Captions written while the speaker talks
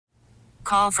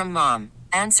call from mom.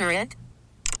 Answer it.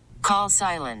 Call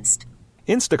silenced.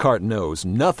 Instacart knows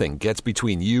nothing gets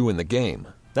between you and the game.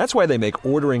 That's why they make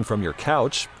ordering from your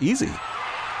couch easy.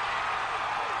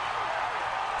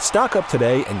 Stock up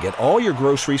today and get all your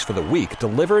groceries for the week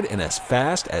delivered in as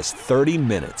fast as 30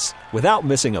 minutes without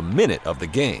missing a minute of the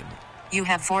game. You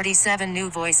have 47 new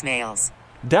voicemails.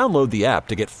 Download the app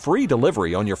to get free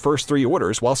delivery on your first 3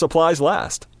 orders while supplies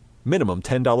last. Minimum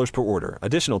 $10 per order.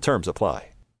 Additional terms apply.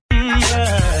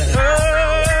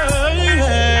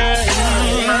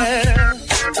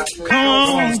 Come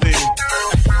on, Steve.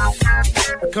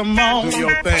 Come on. Do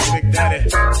your thing, Big Daddy.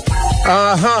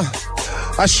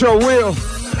 I sure will.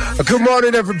 Good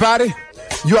morning, everybody.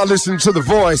 You are listening to The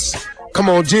Voice. Come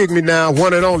on, jig me now.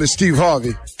 One and only Steve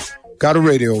Harvey. Got a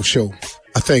radio show.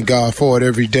 I thank God for it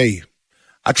every day.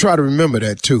 I try to remember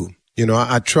that, too. You know,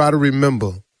 I try to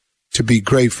remember to be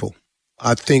grateful.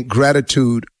 I think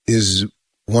gratitude is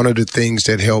one of the things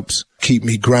that helps keep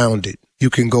me grounded. You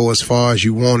can go as far as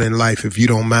you want in life if you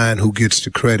don't mind who gets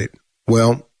the credit.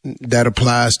 Well, that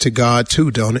applies to God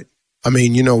too, don't it? I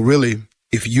mean, you know, really,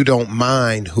 if you don't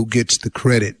mind who gets the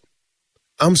credit,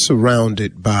 I'm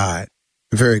surrounded by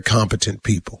very competent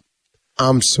people.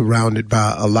 I'm surrounded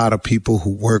by a lot of people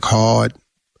who work hard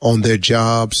on their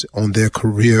jobs, on their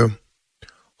career,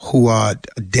 who are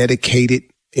dedicated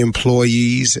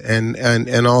employees and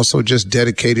also just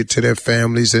dedicated to their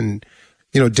families and,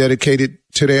 you know, dedicated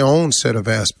to their own set of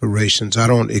aspirations. I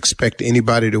don't expect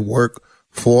anybody to work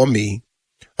for me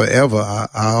forever. I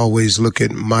always look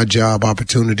at my job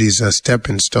opportunities as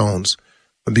stepping stones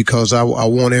because I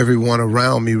want everyone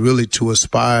around me really to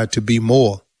aspire to be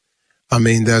more. I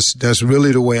mean, that's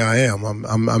really the way I am.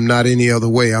 I'm not any other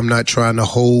way. I'm not trying to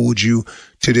hold you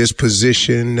to this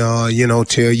position, tell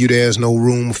you there's no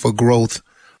room for growth,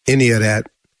 any of that.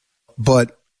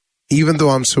 But even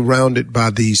though I'm surrounded by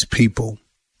these people,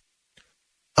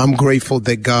 I'm grateful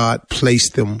that God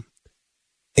placed them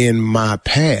in my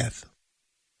path,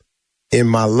 in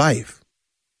my life,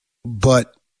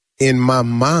 but in my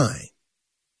mind,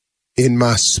 in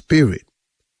my spirit,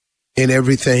 in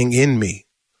everything in me,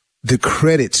 the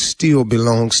credit still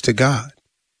belongs to God.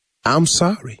 I'm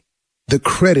sorry. The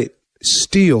credit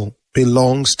still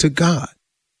belongs to God.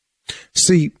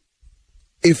 See,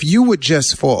 if you would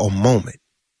just for a moment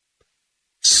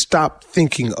stop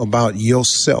thinking about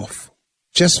yourself,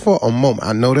 just for a moment,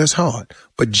 I know that's hard,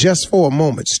 but just for a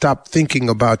moment, stop thinking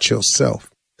about yourself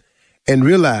and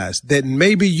realize that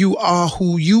maybe you are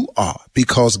who you are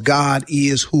because God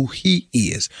is who he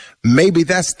is. Maybe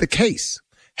that's the case.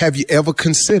 Have you ever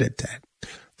considered that?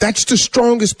 That's the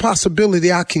strongest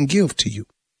possibility I can give to you.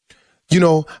 You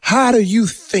know, how do you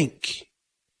think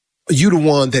you the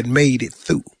one that made it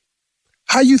through?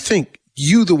 How you think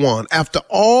you the one after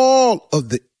all of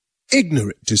the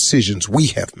ignorant decisions we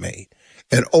have made?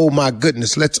 And oh my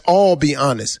goodness, let's all be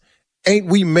honest. Ain't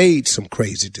we made some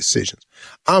crazy decisions?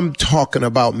 I'm talking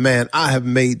about, man, I have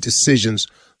made decisions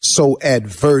so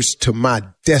adverse to my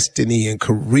destiny and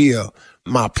career,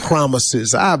 my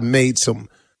promises. I've made some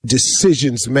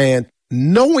decisions, man,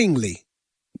 knowingly,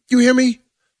 you hear me?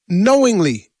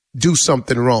 Knowingly do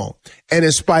something wrong. And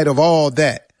in spite of all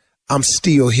that, I'm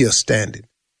still here standing.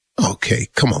 Okay,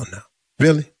 come on now.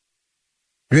 Really?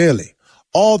 Really?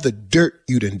 All the dirt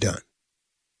you done.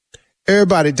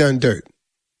 Everybody done dirt.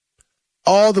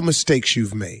 All the mistakes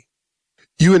you've made.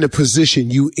 You in the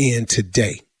position you in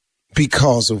today.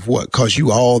 Because of what? Because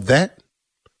you all that?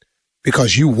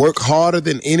 Because you work harder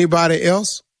than anybody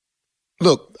else?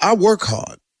 Look, I work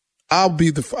hard.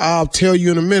 I'll tell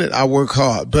you in a minute I work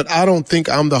hard, but I don't think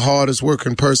I'm the hardest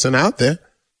working person out there.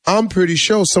 I'm pretty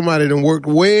sure somebody done worked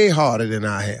way harder than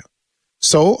I have.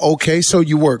 So, okay, so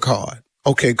you work hard.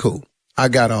 Okay, cool. I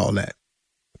got all that.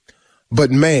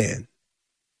 But man,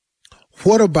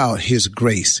 what about his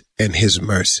grace and his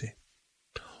mercy?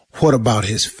 What about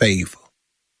his favor?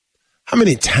 How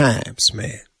many times,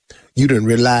 man, you done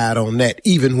relied on that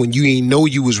even when you ain't know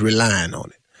you was relying on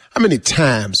it? How many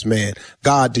times, man,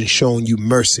 God done shown you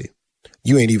mercy?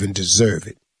 You ain't even deserve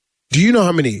it. Do you know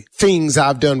how many things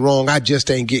I've done wrong? I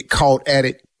just ain't get caught at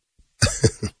it.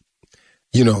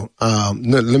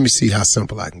 Let me see how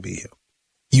simple I can be here.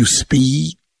 You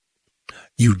speed,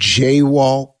 you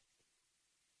jaywalk,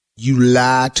 you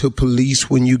lie to police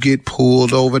when you get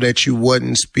pulled over that you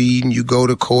wasn't speeding. You go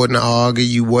to court and argue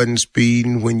you wasn't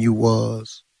speeding when you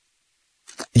was.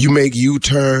 You make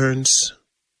U-turns.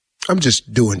 I'm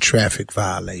just doing traffic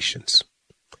violations.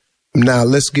 Now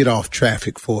let's get off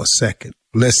traffic for a second.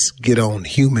 Let's get on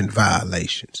human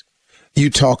violations. You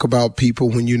talk about people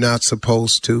when you're not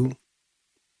supposed to.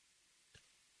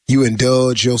 You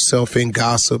indulge yourself in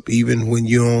gossip even when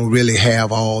you don't really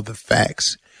have all the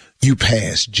facts. You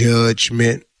pass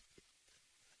judgment.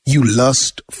 You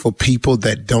lust for people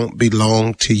that don't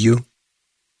belong to you.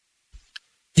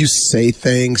 You say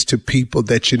things to people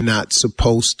that you're not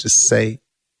supposed to say.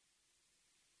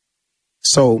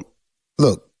 So,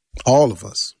 look, all of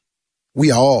us,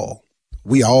 we all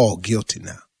guilty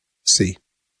now. See,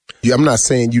 I'm not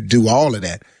saying you do all of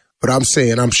that, but I'm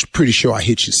saying I'm pretty sure I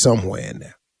hit you somewhere in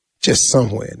there. Just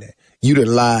somewhere in there. You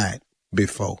done lied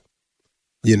before.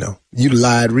 You know, you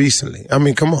lied recently. I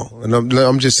mean, come on. And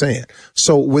I'm just saying.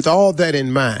 So with all that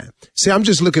in mind, see, I'm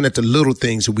just looking at the little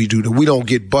things that we do that we don't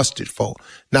get busted for.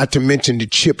 Not to mention the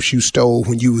chips you stole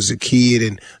when you was a kid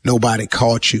and nobody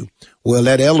caught you. Well,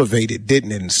 that elevated,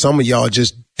 didn't it? And some of y'all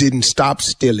just didn't stop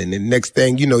stealing. And next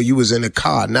thing you know, you was in a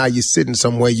car. Now you're sitting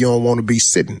somewhere you don't want to be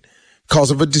sitting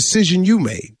because of a decision you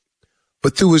made.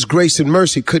 But through his grace and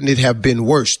mercy, couldn't it have been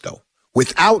worse, though?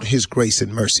 Without his grace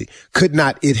and mercy, could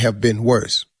not it have been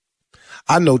worse?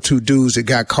 I know two dudes that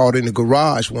got caught in the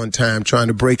garage one time trying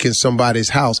to break in somebody's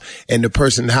house, and the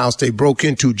person in the house they broke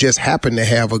into just happened to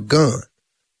have a gun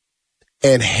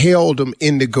and held them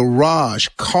in the garage,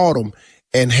 caught them,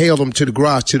 and held them to the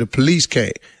garage till the police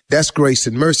came. That's grace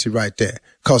and mercy right there,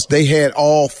 because they had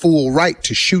all full right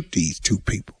to shoot these two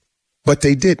people, but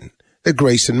they didn't. The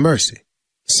grace and mercy.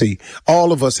 See,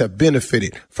 all of us have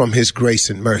benefited from his grace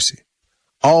and mercy.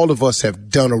 All of us have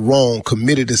done a wrong,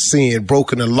 committed a sin,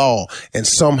 broken a law, and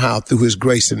somehow through his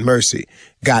grace and mercy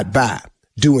got by.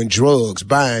 Doing drugs,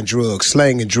 buying drugs,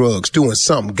 slanging drugs, doing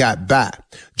something, got by.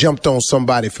 Jumped on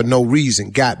somebody for no reason,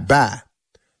 got by.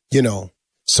 You know,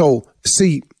 so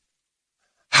see,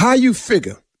 how you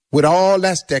figure with all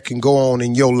that can go on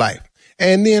in your life.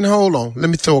 And then, hold on, let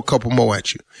me throw a couple more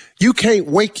at you. You can't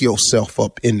wake yourself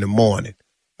up in the morning,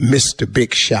 Mr.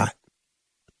 Big Shot.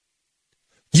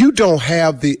 You don't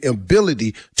have the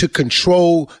ability to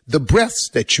control the breaths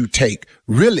that you take.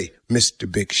 Really, Mr.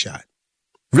 Big Shot.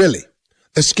 Really.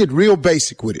 Let's get real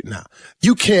basic with it now.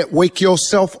 You can't wake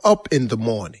yourself up in the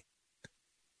morning.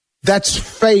 That's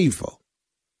favor.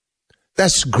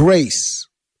 That's grace.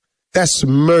 That's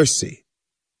mercy.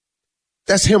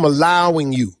 That's him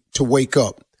allowing you to wake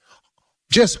up.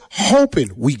 Just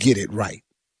hoping we get it right.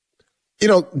 You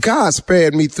know, God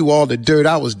spared me through all the dirt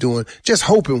I was doing, just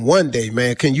hoping one day,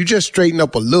 man, can you just straighten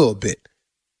up a little bit?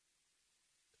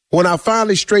 When I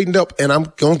finally straightened up, and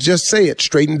I'm going to just say it,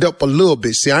 straightened up a little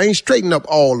bit. See, I ain't straightened up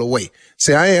all the way.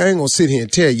 See, I ain't going to sit here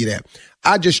and tell you that.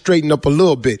 I just straightened up a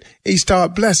little bit. He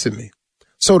started blessing me.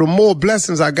 So the more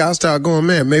blessings I got, I started going,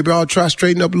 man, maybe I'll try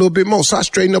straighten up a little bit more. So I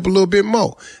straightened up a little bit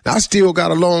more. Now, I still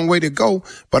got a long way to go,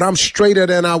 but I'm straighter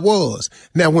than I was.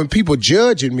 Now, when people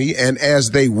judging me, and as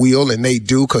they will, and they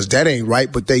do, because that ain't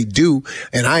right, but they do,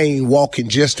 and I ain't walking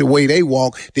just the way they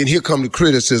walk, then here come the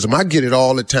criticism. I get it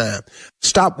all the time.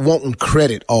 Stop wanting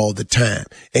credit all the time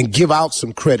and give out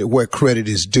some credit where credit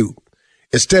is due.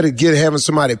 Instead of having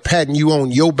somebody patting you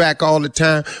on your back all the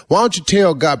time, why don't you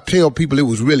tell people it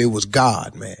was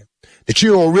God, man. That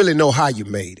you don't really know how you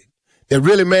made it. That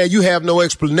really, man, you have no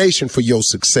explanation for your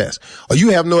success. Or you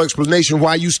have no explanation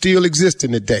why you still exist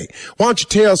in the day. Why don't you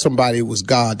tell somebody it was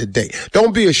God today?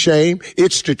 Don't be ashamed.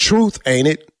 It's the truth, ain't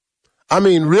it? I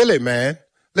mean, really, man.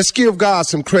 Let's give God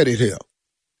some credit here.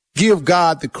 Give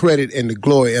God the credit and the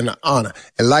glory and the honor.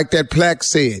 And like that plaque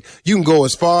said, you can go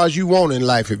as far as you want in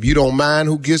life if you don't mind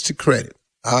who gets the credit.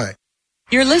 All right.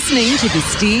 You're listening to the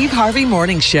Steve Harvey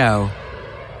Morning Show.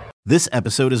 This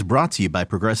episode is brought to you by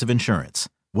Progressive Insurance.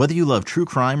 Whether you love true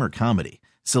crime or comedy,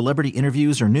 celebrity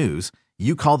interviews or news,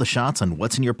 you call the shots on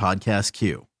what's in your podcast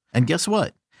queue. And guess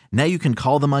what? Now you can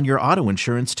call them on your auto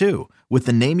insurance too with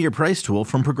the Name Your Price tool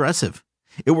from Progressive.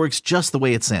 It works just the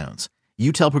way it sounds.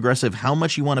 You tell Progressive how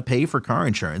much you want to pay for car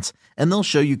insurance, and they'll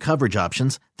show you coverage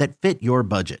options that fit your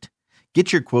budget.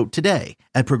 Get your quote today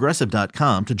at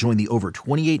Progressive.com to join the over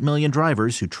 28 million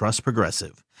drivers who trust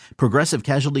Progressive. Progressive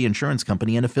Casualty Insurance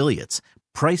Company and Affiliates.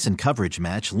 Price and coverage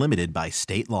match limited by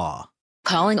state law.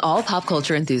 Calling all pop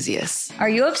culture enthusiasts. Are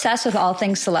you obsessed with all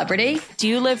things celebrity? Do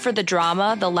you live for the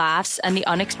drama, the laughs, and the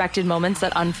unexpected moments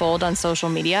that unfold on social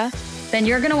media? Then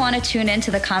you're going to want to tune in to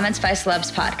the Comments by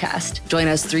Celebs podcast. Join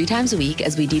us 3 times a week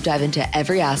as we deep dive into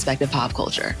every aspect of pop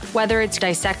culture. Whether it's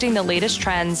dissecting the latest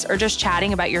trends or just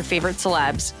chatting about your favorite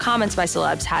celebs, Comments by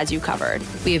Celebs has you covered.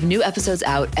 We have new episodes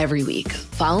out every week.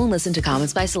 Follow and listen to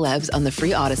Comments by Celebs on the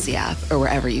free Odyssey app or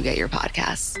wherever you get your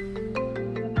podcasts.